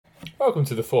Welcome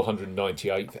to the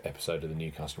 498th episode of the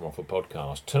New Customer Offer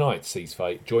podcast. Tonight sees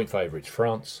joint favourites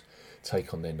France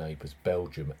take on their neighbours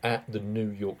Belgium at the New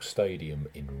York Stadium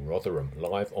in Rotherham,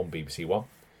 live on BBC One.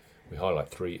 We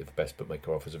highlight three of the best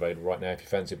bookmaker offers available right now. If you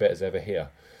fancy a bet as ever here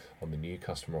on the New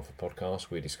Customer Offer podcast,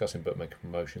 we're discussing bookmaker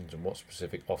promotions and what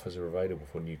specific offers are available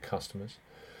for new customers.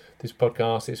 This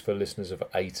podcast is for listeners of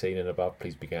 18 and above.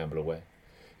 Please be gamble aware.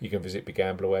 You can visit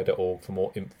begambleaware.org for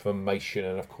more information,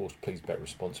 and of course, please bet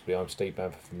responsibly. I'm Steve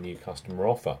Bamford from New Customer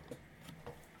Offer.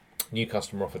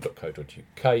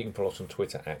 newcustomeroffer.co.uk. You can follow us on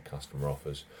Twitter at Customer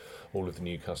Offers. All of the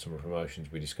new customer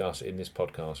promotions we discuss in this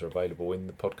podcast are available in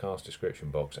the podcast description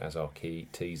box as our key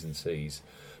T's and C's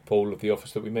for all of the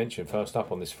offers that we mentioned. First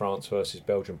up on this France versus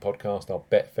Belgium podcast, our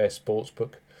Betfair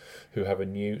Sportsbook, who have a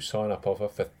new sign-up offer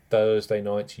for Thursday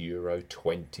night's Euro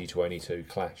 2022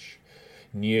 clash.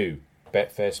 New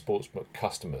Betfair Sportsbook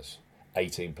customers,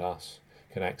 18 plus,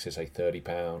 can access a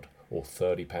 £30 or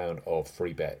 £30 of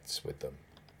free bets with them.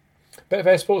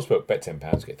 Betfair Sportsbook, bet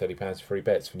 £10, get £30 of free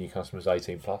bets for new customers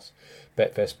 18 plus.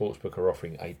 Betfair Sportsbook are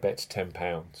offering a bet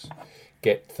 £10,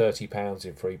 get £30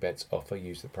 in free bets offer.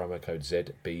 Use the promo code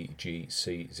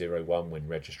ZBGC01 when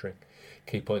registering.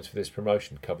 Key points for this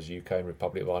promotion: covers UK and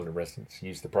Republic of Ireland residents.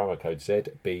 Use the promo code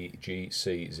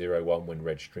ZBGC01 when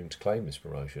registering to claim this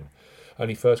promotion.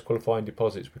 Only first qualifying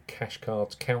deposits with cash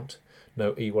cards count.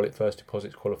 No e-wallet first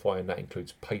deposits qualify, and that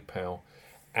includes PayPal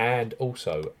and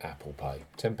also Apple Pay.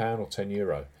 £10 or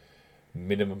 €10.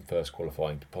 Minimum first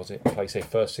qualifying deposit. Place a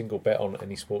first single bet on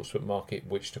any sportsbook market,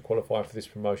 which to qualify for this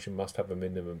promotion must have a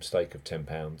minimum stake of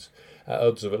 £10. At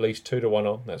odds of at least 2 to 1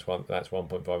 on, that's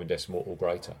 1.5 in decimal or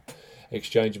greater.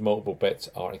 Exchange and multiple bets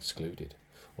are excluded.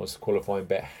 Once the qualifying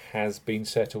bet has been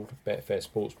settled, Betfair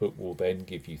Sportsbook will then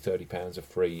give you £30 of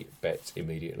free bets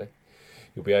immediately.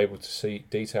 You'll be able to see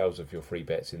details of your free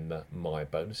bets in the My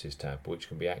Bonuses tab, which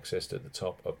can be accessed at the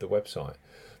top of the website.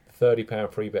 The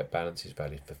 £30 free bet balance is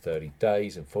valid for 30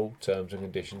 days and full terms and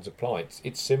conditions apply.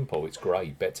 It's simple, it's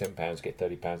great. Bet £10, get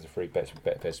 £30 of free bets with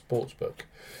Betfair Sportsbook.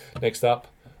 Next up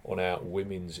on our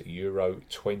Women's Euro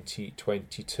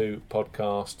 2022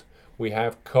 podcast, we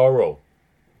have Coral.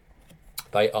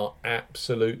 They are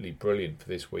absolutely brilliant for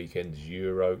this weekend's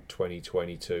Euro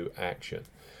 2022 action.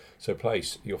 So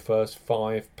place your first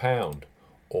 £5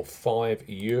 or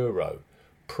 €5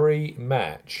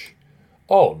 pre-match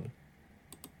on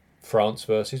France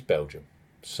versus Belgium,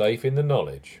 safe in the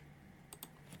knowledge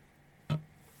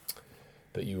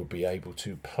that you will be able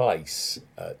to place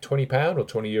 £20 or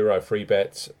 €20 free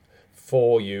bets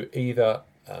for you either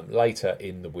later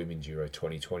in the Women's Euro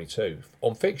 2022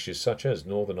 on fixtures such as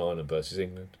Northern Ireland versus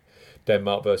England,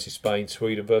 Denmark versus Spain,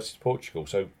 Sweden versus Portugal.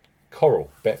 So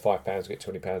Coral, bet £5, get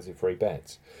 £20 in free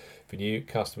bets. For new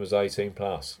customers 18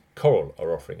 plus, Coral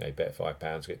are offering a bet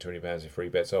 £5, get £20 in free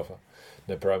bets offer.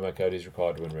 No promo code is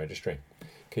required when registering.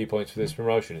 Key points for this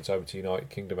promotion: it's open to United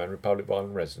Kingdom and Republic of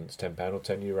Ireland residents. £10 or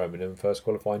 €10 minimum first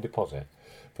qualifying deposit.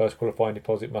 First qualifying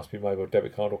deposit must be made by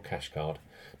debit card or cash card.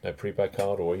 No prepaid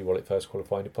card or e-wallet first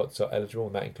qualifying deposits are eligible,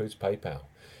 and that includes PayPal.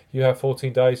 You have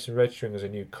 14 days from registering as a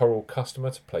new Coral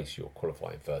customer to place your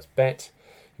qualifying first bet.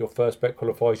 Your first bet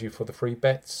qualifies you for the free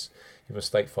bets. You must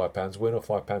stake £5 win or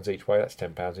 £5 each way. That's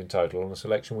 £10 in total on a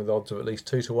selection with odds of at least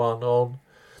 2 to 1 on.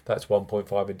 That's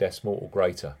 1.5 in decimal or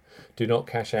greater. Do not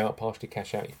partially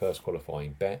cash out your first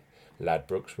qualifying bet.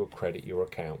 Ladbrokes will credit your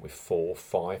account with £4,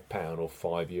 £5 or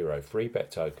 €5 free bet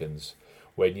tokens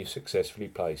when you've successfully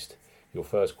placed your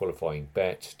first qualifying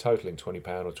bet, totaling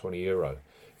 £20 or €20.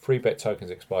 Free bet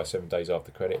tokens expire 7 days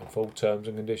after credit, and full terms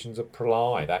and conditions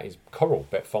apply. That is Coral.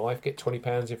 Bet £5, get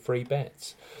 £20 in free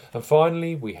bets. And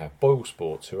finally, we have Boyle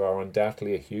Sports, who are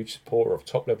undoubtedly a huge supporter of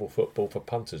top-level football for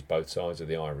punters both sides of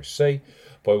the Irish Sea.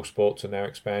 Boyle Sports are now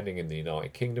expanding in the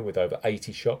United Kingdom with over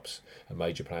 80 shops and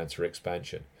major plans for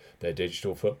expansion. Their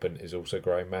digital footprint is also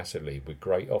growing massively with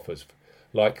great offers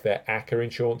like their ACCA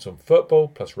insurance on football,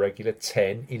 plus regular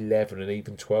 10, 11 and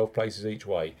even 12 places each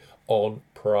way on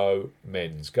pro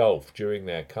men's golf driving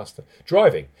their customer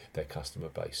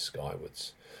base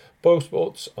skywards. Boyle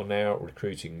Sports are now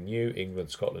recruiting new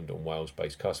England, Scotland and Wales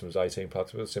based customers 18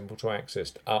 plus with a simple to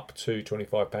access up to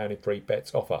 £25 in free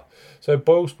bets offer. So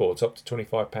Boyle Sports up to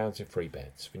 £25 in free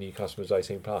bets. For new customers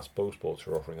 18 plus, Boyle Sports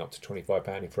are offering up to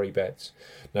 £25 in free bets.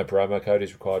 No promo code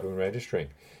is required when registering.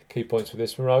 Key points for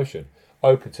this promotion: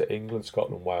 open to England,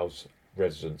 Scotland, Wales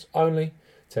residents only.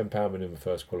 £10 minimum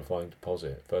first qualifying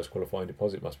deposit. First qualifying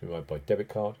deposit must be made by debit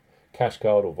card, cash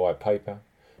card or via PayPal.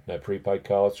 No prepaid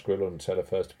cards, Skrill and seller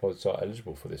first deposits are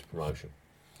eligible for this promotion.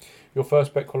 Your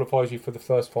first bet qualifies you for the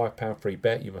first £5 free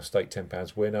bet. You must stake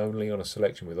 £10 win only on a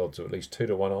selection with odds of at least 2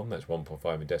 to 1 on. That's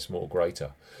 1.5 in decimal or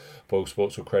greater. Boyle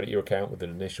Sports will credit your account with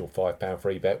an initial £5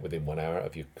 free bet within 1 hour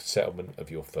of your settlement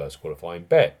of your first qualifying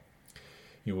bet.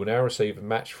 You will now receive a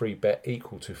match-free bet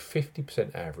equal to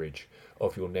 50% average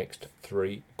of your next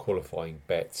 3 qualifying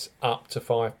bets up to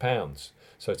 £5.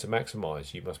 So to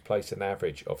maximise, you must place an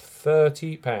average of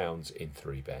 £30 in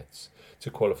 3 bets to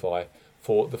qualify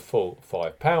for the full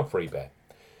 £5 free bet.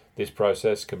 This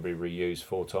process can be reused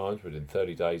 4 times within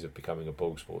 30 days of becoming a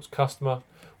Boyle Sports customer,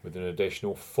 with an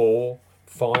additional 4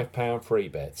 £5 free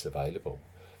bets available,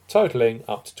 totalling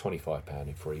up to £25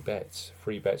 in free bets.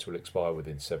 Free bets will expire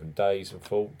within 7 days and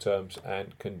full terms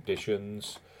and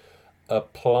conditions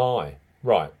apply.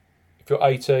 Right, if you're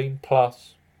 18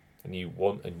 plus and you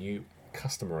want a new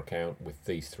customer account with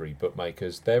these 3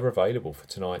 bookmakers, they're available for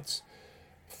tonight's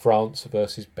France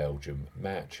versus Belgium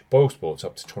match. Boyle Sports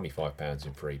up to £25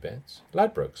 in free bets.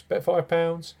 Ladbrokes, bet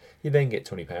 £5, you then get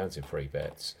 £20 in free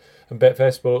bets. And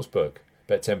Betfair Sportsbook,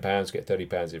 bet £10, get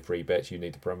 £30 in free bets. You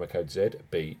need the promo code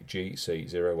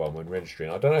ZBGC01 when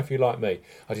registering. I don't know if you're like me,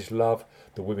 I just love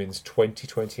the women's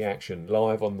 2020 action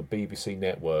live on the BBC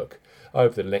network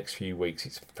over the next few weeks.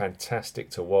 It's fantastic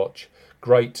to watch.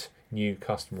 Great new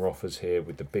customer offers here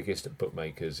with the biggest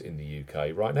bookmakers in the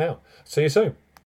UK right now. See you soon.